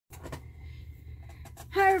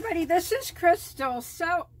everybody, this is Crystal.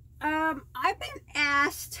 So I've been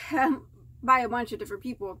asked by a bunch of different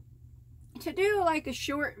people to do like a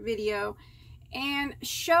short video and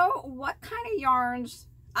show what kind of yarns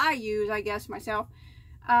I use, I guess myself,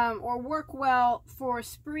 or work well for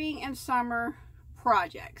spring and summer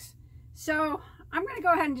projects. So I'm going to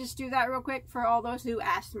go ahead and just do that real quick for all those who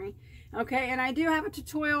asked me. Okay, and I do have a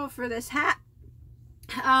tutorial for this hat.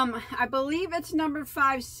 I believe it's number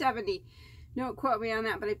 570. Don't quote me on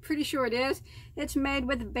that, but I'm pretty sure it is. It's made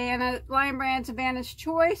with Lion Brand's Vanna's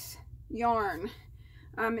Choice yarn.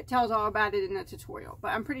 It tells all about it in the tutorial, but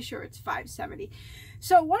I'm pretty sure it's 570.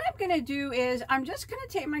 So what I'm going to do is I'm just going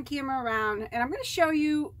to take my camera around and I'm going to show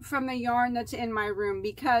you from the yarn that's in my room,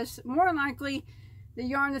 because more than likely the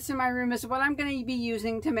yarn that's in my room is what I'm going to be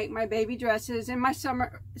using to make my baby dresses and my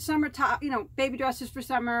summer top, baby dresses for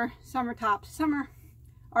summer tops, summer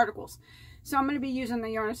articles. So I'm going to be using the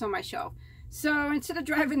yarn that's on my shelf. So instead of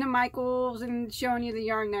driving to Michael's and showing you the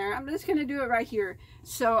yarn there, I'm just going to do it right here.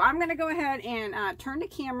 So I'm going to go ahead and turn the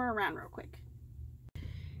camera around real quick.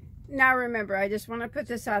 Now remember, I just want to put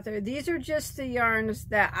this out there. These are just the yarns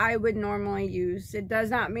that I would normally use. It does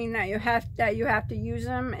not mean that you have to use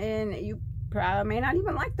them, and you probably may not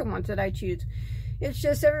even like the ones that I choose. It's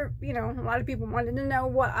just, a lot of people wanted to know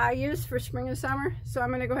what I use for spring and summer. So I'm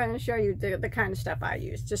going to go ahead and show you the kind of stuff I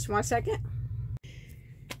use. Just 1 second.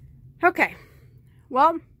 Okay,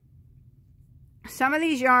 well, some of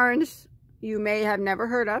these yarns you may have never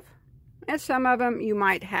heard of, and some of them you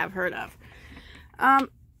might have heard of.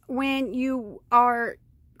 When you are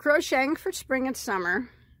crocheting for spring and summer,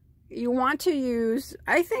 you want to use,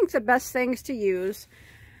 I think the best things to use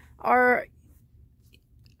are,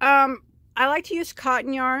 I like to use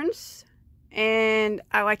cotton yarns, and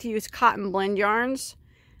I like to use cotton blend yarns.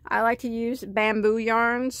 I like to use bamboo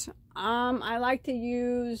yarns. I like to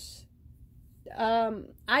use,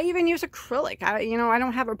 I even use acrylic. I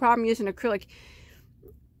don't have a problem using acrylic.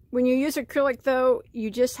 When you use acrylic though, you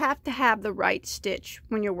just have to have the right stitch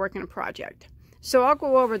when you're working a project. So I'll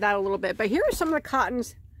go over that a little bit, but here are some of the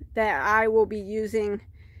cottons that I will be using,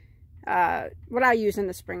 what I use in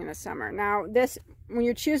the spring and the summer. Now when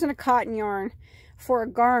you're choosing a cotton yarn for a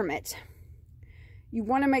garment, you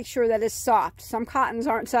want to make sure that it's soft. Some cottons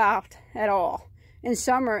aren't soft at all, and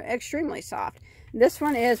some are extremely soft. This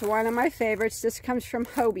one is one of my favorites. This comes from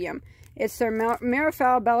Hobium. It's their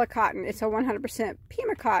Marifel Bella cotton. It's a 100%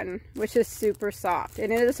 Pima cotton, which is super soft,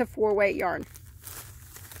 and it is a 4-weight yarn.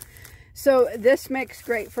 So this makes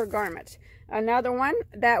great for garments. Another one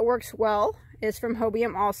that works well is from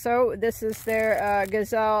Hobium also. This is their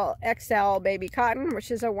Gazelle XL baby cotton,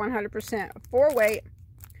 which is a 100% 4-weight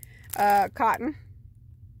cotton.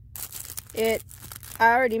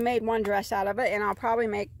 I already made one dress out of it, and I'll probably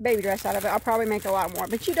make baby dress out of it. I'll probably make a lot more,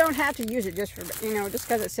 but you don't have to use it just for, just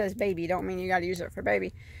because it says baby don't mean you got to use it for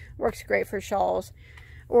baby. Works great for shawls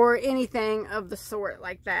or anything of the sort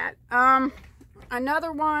like that.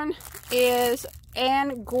 Another one is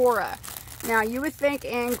Angora. Now you would think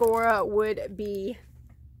Angora would be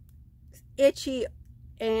itchy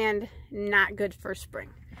and not good for spring.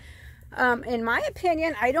 In my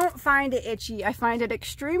opinion, I don't find it itchy. I find it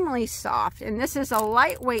extremely soft. And this is a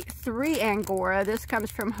lightweight 3 Angora. This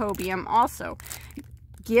comes from Hobium also.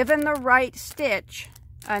 Given the right stitch,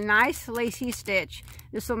 a nice lacy stitch,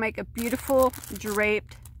 this will make a beautiful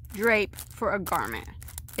drape for a garment.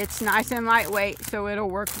 It's nice and lightweight, so it'll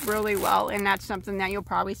work really well. And that's something that you'll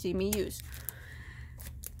probably see me use.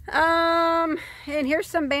 And here's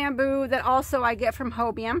some bamboo that also I get from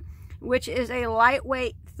Hobium, which is a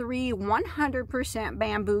lightweight 3 100%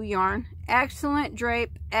 bamboo yarn. Excellent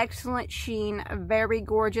drape, excellent sheen, very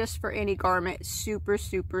gorgeous for any garment. Super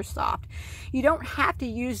soft. You don't have to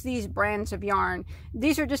use these brands of yarn.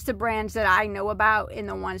 These are just the brands that I know about and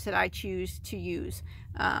the ones that I choose to use.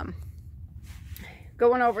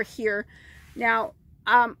 Going over here now,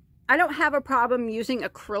 I don't have a problem using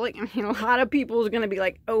acrylic. I mean, a lot of people are going to be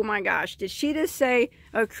like, oh my gosh, did she just say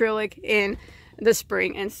acrylic in the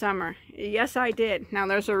spring and summer? Yes, I did. Now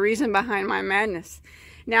there's a reason behind my madness.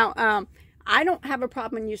 Now I don't have a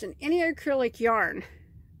problem using any acrylic yarn.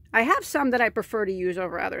 I have some that I prefer to use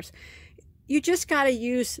over others. You just got to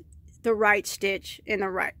use the right stitch in the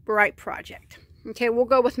right project. Okay, we'll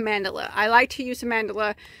go with mandala. I like to use a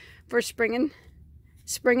mandala for spring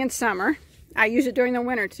and summer. I use it during the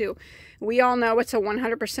winter too. We all know it's a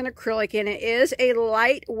 100% acrylic, and it is a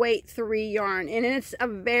lightweight 3 yarn, and it's a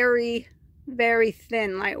very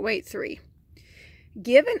thin lightweight 3.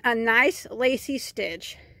 Given a nice lacy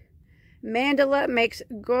stitch, mandala makes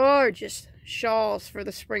gorgeous shawls for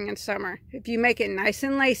the spring and summer. If you make it nice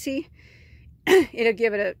and lacy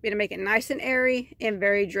it'll make it nice and airy and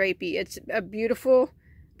very drapey. It's a beautiful,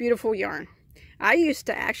 beautiful yarn. I used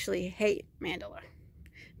to actually hate mandala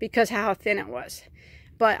because how thin it was,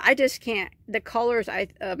 but I just can't. The colors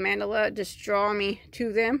of mandala just draw me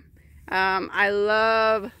to them. I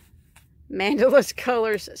love mandala's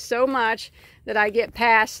colors so much that I get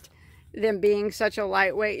past them being such a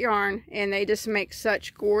lightweight yarn, and they just make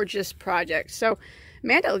such gorgeous projects. So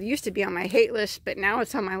mandala used to be on my hate list, but now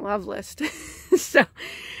it's on my love list. So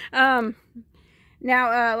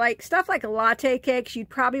now like stuff like latte cakes, you'd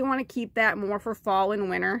probably want to keep that more for fall and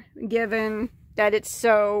winter, given that it's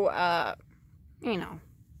so you know,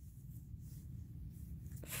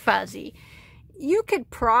 fuzzy. You could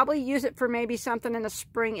probably use it for maybe something in the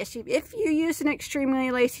spring if you use an extremely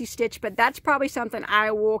lacy stitch, but that's probably something I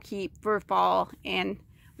will keep for fall and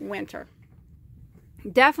winter.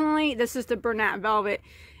 Definitely, this is the Bernat Velvet.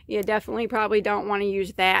 You definitely probably don't want to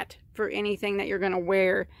use that for anything that you're going to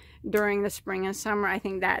wear during the spring and summer. I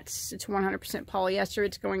think it's 100% polyester.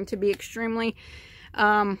 It's going to be extremely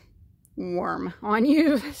warm on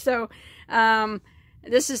you. So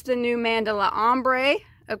this is the new Mandala Ombre.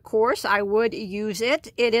 Of course, I would use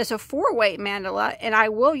it. It is a 4-weight mandala, and I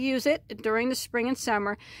will use it during the spring and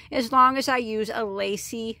summer as long as I use a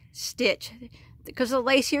lacy stitch. Because the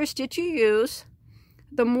lacier stitch you use,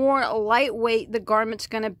 the more lightweight the garment's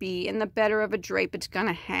going to be and the better of a drape it's going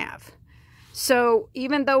to have. So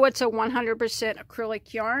even though it's a 100%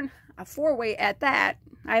 acrylic yarn, a 4-weight at that,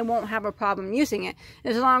 I won't have a problem using it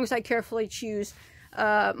as long as I carefully choose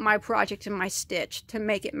my project and my stitch to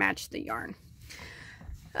make it match the yarn.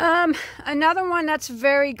 Another one that's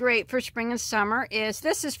very great for spring and summer is,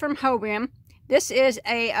 this is from Hobium. This is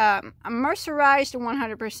a mercerized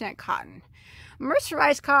 100% cotton.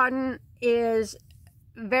 Mercerized cotton is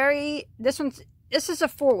this is a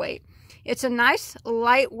 4-weight. It's a nice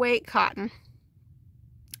lightweight cotton,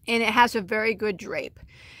 and it has a very good drape.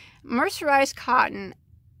 Mercerized cotton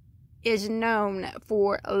is known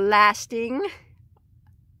for lasting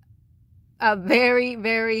a very,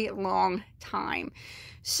 very long time.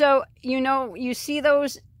 So, you know, you see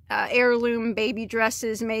those heirloom baby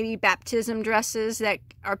dresses, maybe baptism dresses that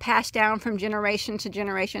are passed down from generation to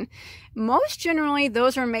generation. Most generally,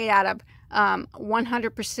 those are made out of 100%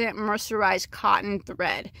 mercerized cotton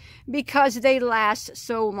thread because they last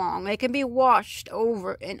so long. They can be washed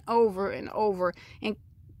over and over and over and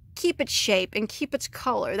keep its shape and keep its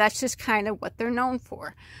color. That's just kind of what they're known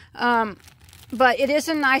for. But it is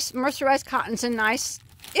a nice, mercerized cotton's a nice,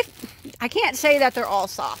 I can't say that they're all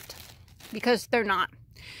soft because they're not.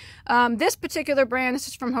 This particular brand, this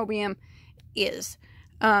is from Hobium, it's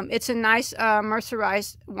a nice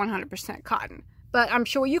mercerized 100% cotton. But I'm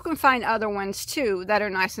sure you can find other ones too that are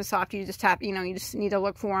nice and soft. You just have, you just need to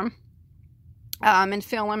look for them and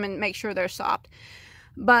feel them and make sure they're soft.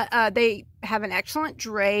 But they have an excellent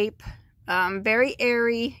drape, very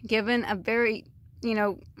airy, given a very,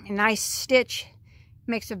 nice stitch.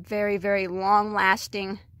 Makes a very, very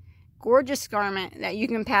long-lasting, gorgeous garment that you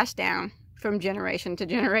can pass down from generation to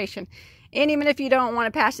generation. And even if you don't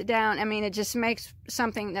want to pass it down, I mean, it just makes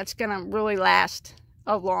something that's going to really last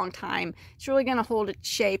a long time. It's really going to hold its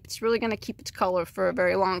shape. It's really going to keep its color for a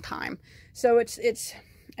very long time. So it's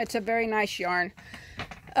a very nice yarn.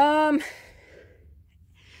 Shawl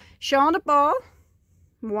and Ball,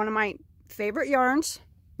 one of my favorite yarns.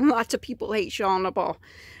 Lots of people hate Shawl and Ball,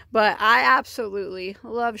 but I absolutely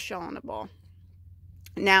love Shawl and Ball.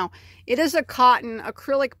 Now, it is a cotton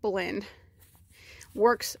acrylic blend.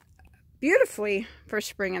 Works beautifully for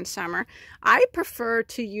spring and summer. I prefer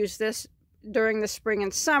to use this during the spring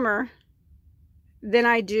and summer than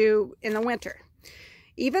I do in the winter.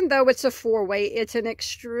 Even though it's a 4-weight, it's an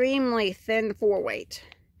extremely thin 4-weight.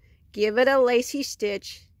 Give it a lacy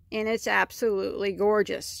stitch, and it's absolutely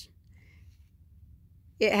gorgeous.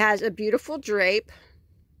 It has a beautiful drape,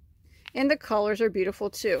 and the colors are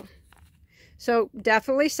beautiful too. So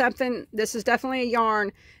definitely this is definitely a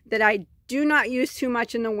yarn that I do not use too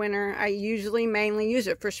much in the winter. I usually mainly use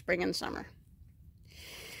it for spring and summer.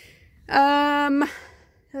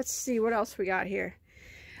 Let's see what else we got here.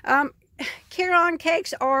 Caron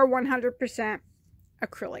cakes are 100%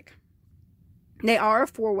 acrylic. They are a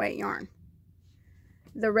 4-weight yarn.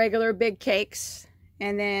 The regular big cakes,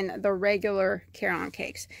 and then the regular Caron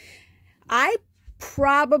cakes. I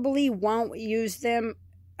probably won't use them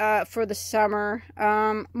for the summer.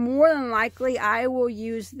 More than likely, I will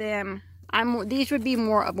use them. These would be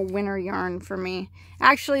more of a winter yarn for me.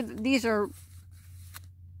 Actually, these are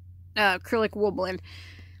acrylic wool blend.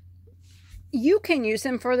 You can use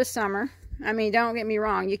them for the summer. I mean, don't get me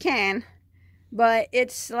wrong, you can. But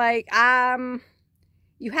it's like,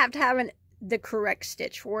 you have to have the correct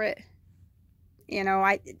stitch for it. You know,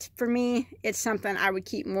 for me, it's something I would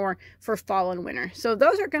keep more for fall and winter. So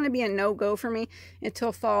those are going to be a no-go for me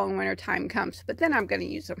until fall and winter time comes. But then I'm going to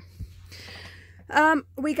use them.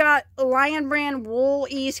 We got Lion Brand Wool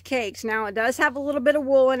Ease Cakes. Now, it does have a little bit of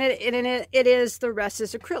wool in it, and the rest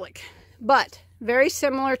is acrylic. But very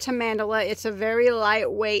similar to Mandala, it's a very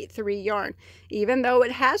lightweight 3 yarn. Even though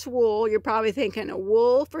it has wool, you're probably thinking, a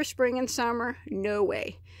wool for spring and summer? No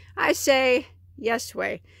way. I say, yes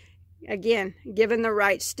way. Again, given the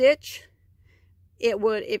right stitch, it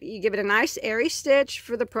would, if you give it a nice airy stitch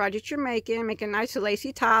for the project you're making, make a nice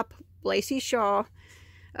lacy top, lacy shawl,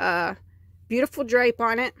 beautiful drape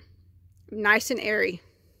on it, nice and airy.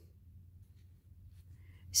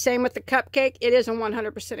 Same with the cupcake. It is a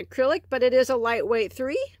 100% acrylic, but it is a lightweight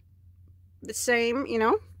 3. The same, you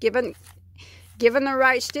know, given the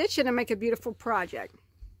right stitch, it'll make a beautiful project.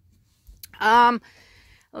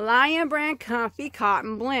 Lion Brand Comfy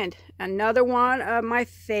Cotton Blend. Another one of my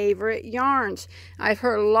favorite yarns. I've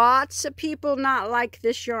heard lots of people not like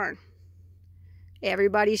this yarn.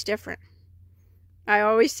 Everybody's different. I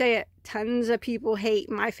always say it. Tons of people hate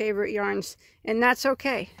my favorite yarns. And that's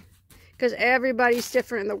okay. Because everybody's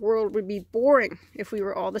different, and the world would be boring if we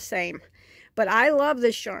were all the same. But I love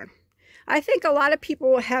this yarn. I think a lot of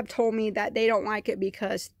people have told me that they don't like it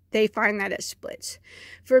because they find that it splits.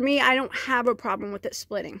 For me, I don't have a problem with it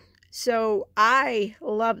splitting. So I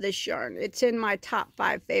love this yarn. It's in my top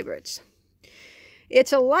 5 favorites.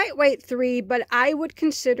 It's a lightweight 3, but I would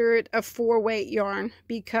consider it a 4-weight yarn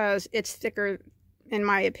because it's thicker, in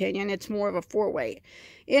my opinion. It's more of a 4-weight.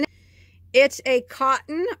 It's a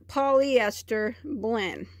cotton polyester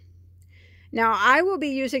blend. Now, I will be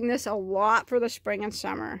using this a lot for the spring and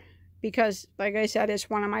summer because, like I said, it's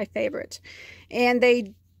one of my favorites. And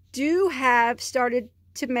they do have started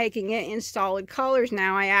to making it in solid colors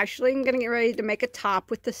now. I actually am going to get ready to make a top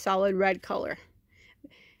with the solid red color.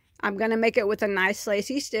 I'm going to make it with a nice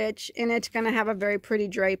lacy stitch, and it's going to have a very pretty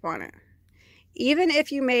drape on it. Even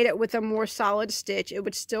if you made it with a more solid stitch, it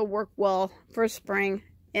would still work well for spring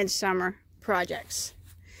and summer projects.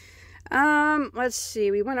 Let's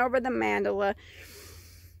see. We went over the Mandala.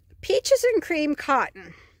 Peaches and Cream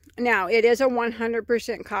Cotton. Now, it is a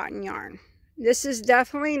 100% cotton yarn. This is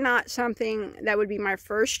definitely not something that would be my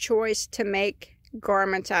first choice to make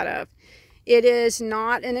garments out of. It is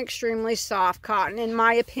not an extremely soft cotton. In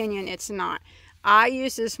my opinion, it's not. I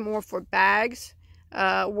use this more for bags,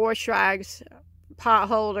 wash rags, pot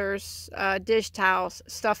holders, dish towels,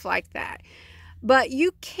 stuff like that. But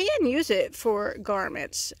you can use it for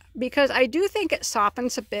garments because I do think it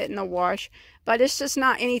softens a bit in the wash, but it's just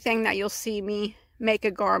not anything that you'll see me make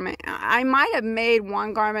a garment. I might have made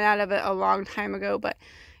one garment out of it a long time ago, but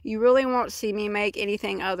you really won't see me make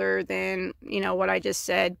anything other than, you know, what I just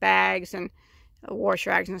said, bags and wash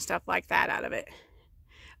rags and stuff like that out of it.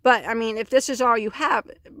 But, I mean, if this is all you have,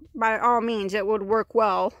 by all means, it would work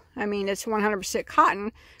well. I mean, it's 100%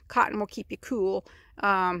 cotton. Cotton will keep you cool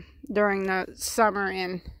during the summer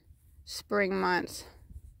and spring months.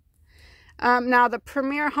 Now, the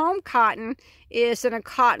Premier Home Cotton is in a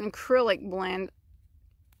cotton acrylic blend.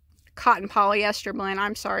 Cotton polyester blend,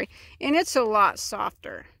 I'm sorry. And it's a lot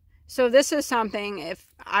softer. So this is something if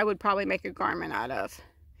I would probably make a garment out of.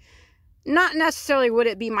 Not necessarily would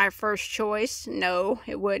it be my first choice. No,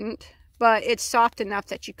 it wouldn't. But it's soft enough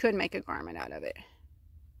that you could make a garment out of it.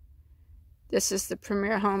 This is the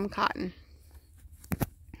Premier Home Cotton.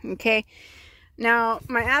 Okay. Now,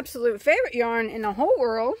 my absolute favorite yarn in the whole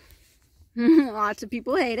world, lots of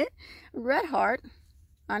people hate it, Red Heart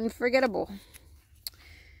Unforgettable.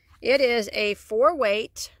 It is a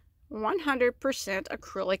 4-weight, 100%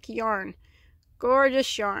 acrylic yarn.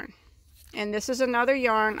 Gorgeous yarn. And this is another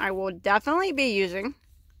yarn I will definitely be using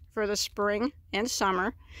for the spring and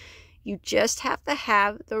summer. You just have to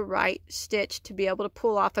have the right stitch to be able to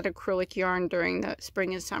pull off an acrylic yarn during the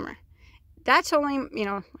spring and summer. That's only, you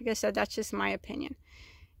know, like I said, that's just my opinion.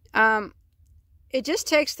 It just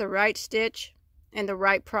takes the right stitch and the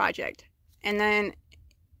right project. And then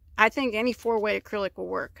I think any 4-weight acrylic will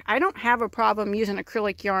work. I don't have a problem using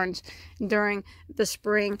acrylic yarns during the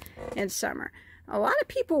spring and summer. A lot of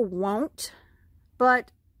people won't,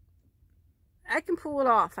 but I can pull it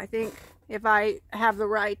off, I think, if I have the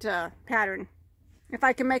right pattern. If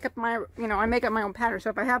I can make up my, you know, I make up my own pattern. So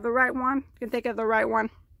if I have the right one, can think of the right one,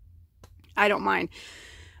 I don't mind.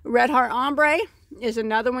 Red Heart Ombre is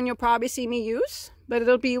another one you'll probably see me use, but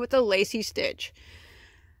it'll be with a lacy stitch.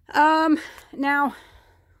 Now,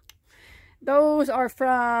 those are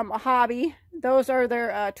from Hobby. Those are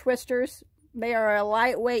their twisters. They are a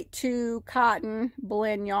lightweight 2 cotton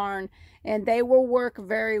blend yarn, and they will work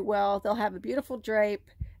very well. They'll have a beautiful drape.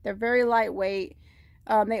 They're very lightweight.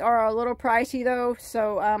 They are a little pricey though,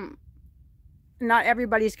 so not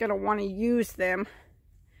everybody's going to want to use them.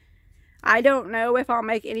 I don't know if I'll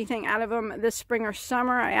make anything out of them this spring or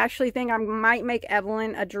summer. I actually think I might make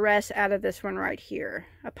Evelyn a dress out of this one right here.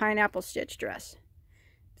 A pineapple stitch dress.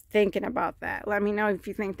 Thinking about that. Let me know if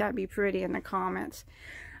you think that'd be pretty in the comments.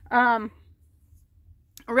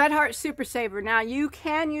 Red Heart Super Saver. Now, you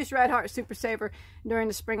can use Red Heart Super Saver during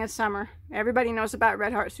the spring and summer. Everybody knows about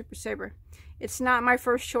Red Heart Super Saver. It's not my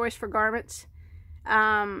first choice for garments.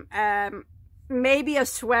 Maybe a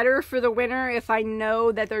sweater for the winter if I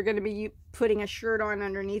know that they're going to be putting a shirt on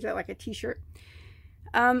underneath it, like a t-shirt.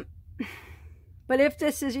 But if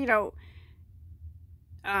this is, you know,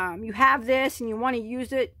 you have this and you want to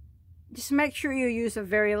use it, just make sure you use a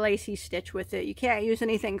very lacy stitch with it. You can't use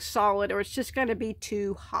anything solid or it's just going to be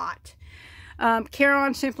too hot.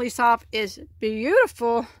 Care-On Simply Soft is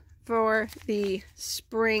beautiful for the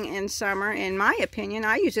spring and summer. In my opinion,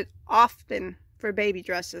 I use it often for baby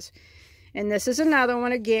dresses. And this is another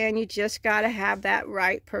one. Again, you just got to have that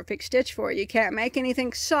right perfect stitch for it. You can't make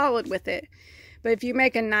anything solid with it. But if you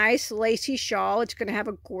make a nice lacy shawl, it's going to have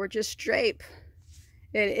a gorgeous drape.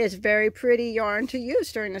 It is very pretty yarn to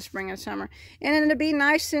use during the spring and summer. And it'll be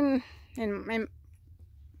nice and I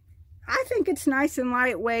think it's nice and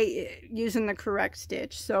lightweight using the correct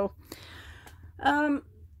stitch. So,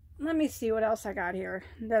 let me see what else I got here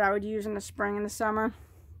that I would use in the spring and the summer.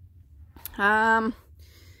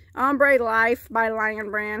 Ombre Life by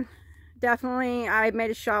Lion Brand. Definitely, I've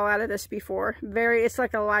made a shawl out of this before. It's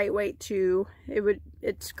like a lightweight too.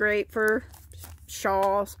 It's great for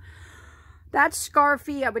shawls. That's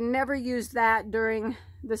scarfy. I would never use that during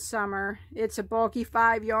the summer. It's a bulky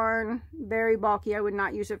 5 yarn, very bulky. I would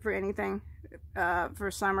not use it for anything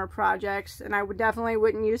for summer projects. And I definitely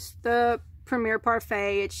wouldn't use the Premier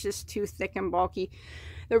Parfait. It's just too thick and bulky.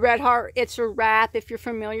 The Red Heart, it's a wrap. If you're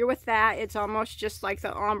familiar with that, it's almost just like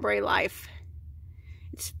the Ombre Life.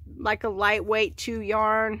 It's like a lightweight 2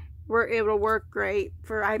 yarn where it will work great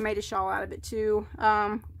for, I made a shawl out of it too.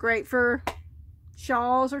 Great for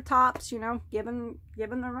shawls or tops, you know, given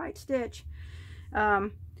the right stitch.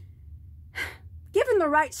 Given the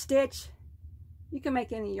right stitch, you can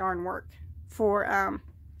make any yarn work for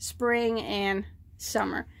spring and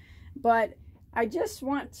summer. But I just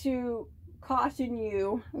want to caution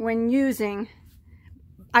you when using,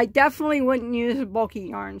 I definitely wouldn't use bulky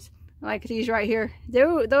yarns like these right here.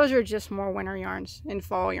 Those are just more winter yarns and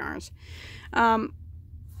fall yarns.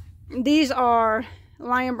 These are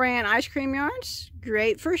Lion Brand ice cream yarns.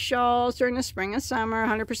 Great for shawls during the spring and summer.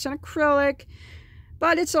 100% acrylic,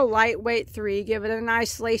 but it's a lightweight 3. Give it a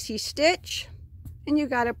nice lacy stitch and you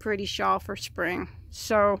got a pretty shawl for spring.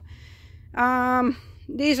 So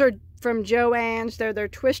these are from Joann's. They're their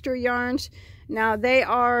twister yarns. Now they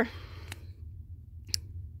are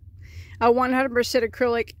a 100%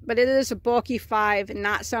 acrylic, but it is a bulky 5,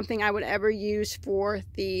 not something I would ever use for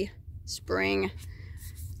the spring.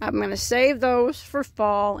 I'm going to save those for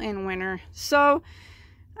fall and winter. So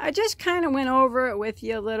I just kind of went over it with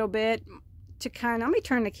you a little bit to let me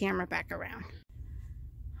turn the camera back around.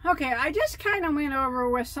 Okay, I just kind of went over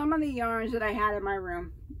with some of the yarns that I had in my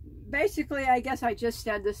room. Basically, I guess I just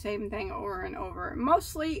said the same thing over and over.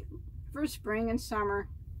 Mostly for spring and summer.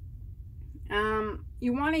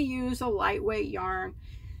 You want to use a lightweight yarn.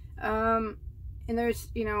 And there's,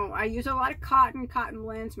 you know, I use a lot of cotton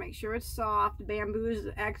blends. Make sure it's soft. Bamboo is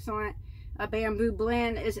excellent. A bamboo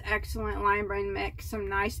blend is excellent. Lion Brand makes some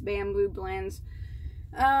nice bamboo blends.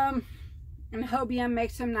 And Hobium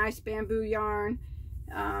makes some nice bamboo yarn.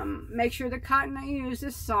 Make sure the cotton I use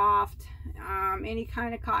is soft. Any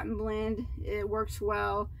kind of cotton blend, it works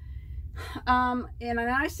well. And then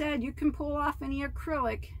I said you can pull off any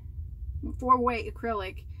acrylic, 4-weight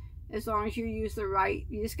acrylic, as long as you use the right.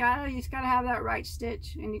 You just gotta have that right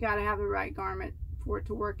stitch, and you gotta have the right garment for it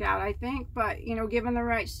to work out, I think. But you know, given the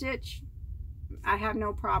right stitch, I have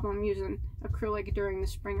no problem using acrylic during the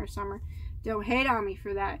spring or summer. Don't hate on me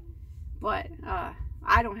for that, but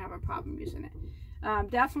I don't have a problem using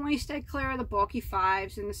it. Definitely stay clear of the bulky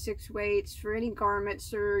 5s and the 6 weights for any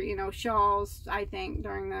garments or, you know, shawls. I think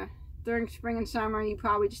during spring and summer, you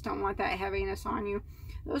probably just don't want that heaviness on you.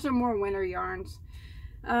 Those are more winter yarns.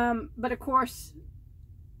 But of course,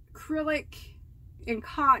 acrylic and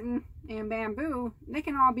cotton and bamboo, they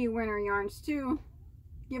can all be winter yarns too,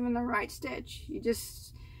 given the right stitch. You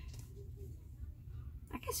just,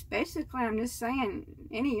 I guess basically I'm just saying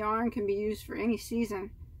any yarn can be used for any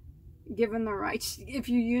season, given the right, if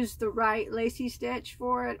you use the right lacy stitch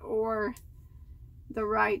for it or the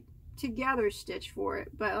right together stitch for it.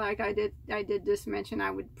 But like I did just mention,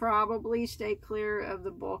 I would probably stay clear of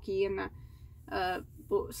the bulky and the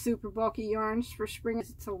super bulky yarns for spring.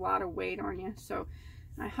 It's a lot of weight on you. So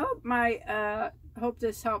I hope hope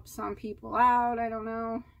this helps some people out. I don't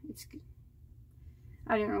know.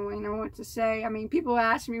 I don't really know what to say. I mean, people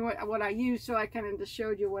ask me what I use, so I kind of just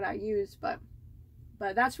showed you what I use, but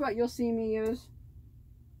that's what you'll see me use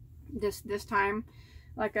this time.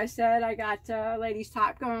 Like I said, I got ladies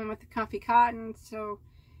top going with the comfy cotton, so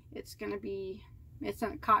it's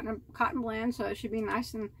a cotton blend, so it should be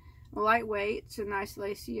nice and lightweight. It's a nice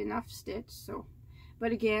lacy enough stitch. So,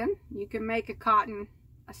 but again, you can make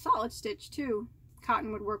a solid stitch too.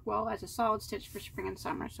 Cotton would work well as a solid stitch for spring and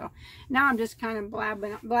summer. So now I'm just kind of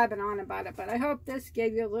blabbing on about it, but I hope this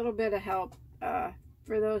gave you a little bit of help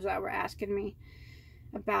for those that were asking me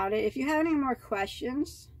about it. If you have any more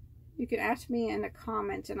questions, you can ask me in the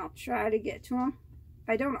comments and I'll try to get to them.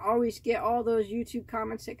 I don't always get all those YouTube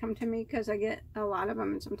comments that come to me because I get a lot of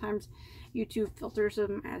them, and sometimes YouTube filters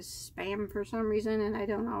them as spam for some reason, and I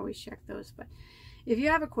don't always check those. But if you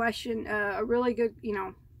have a question, a really good,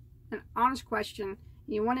 an honest question,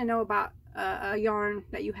 you want to know about a yarn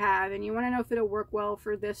that you have, and you want to know if it'll work well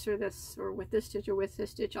for this or this, or with this stitch or with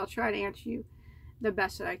this stitch, I'll try to answer you the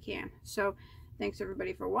best that I can. So thanks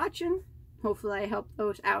everybody for watching. Hopefully I helped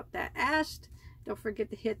those out that asked. Don't forget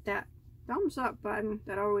to hit that thumbs up button.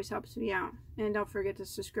 That always helps me out. And don't forget to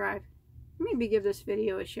subscribe. Maybe give this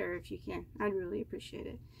video a share if you can. I'd really appreciate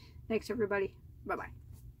it. Thanks everybody. Bye-bye.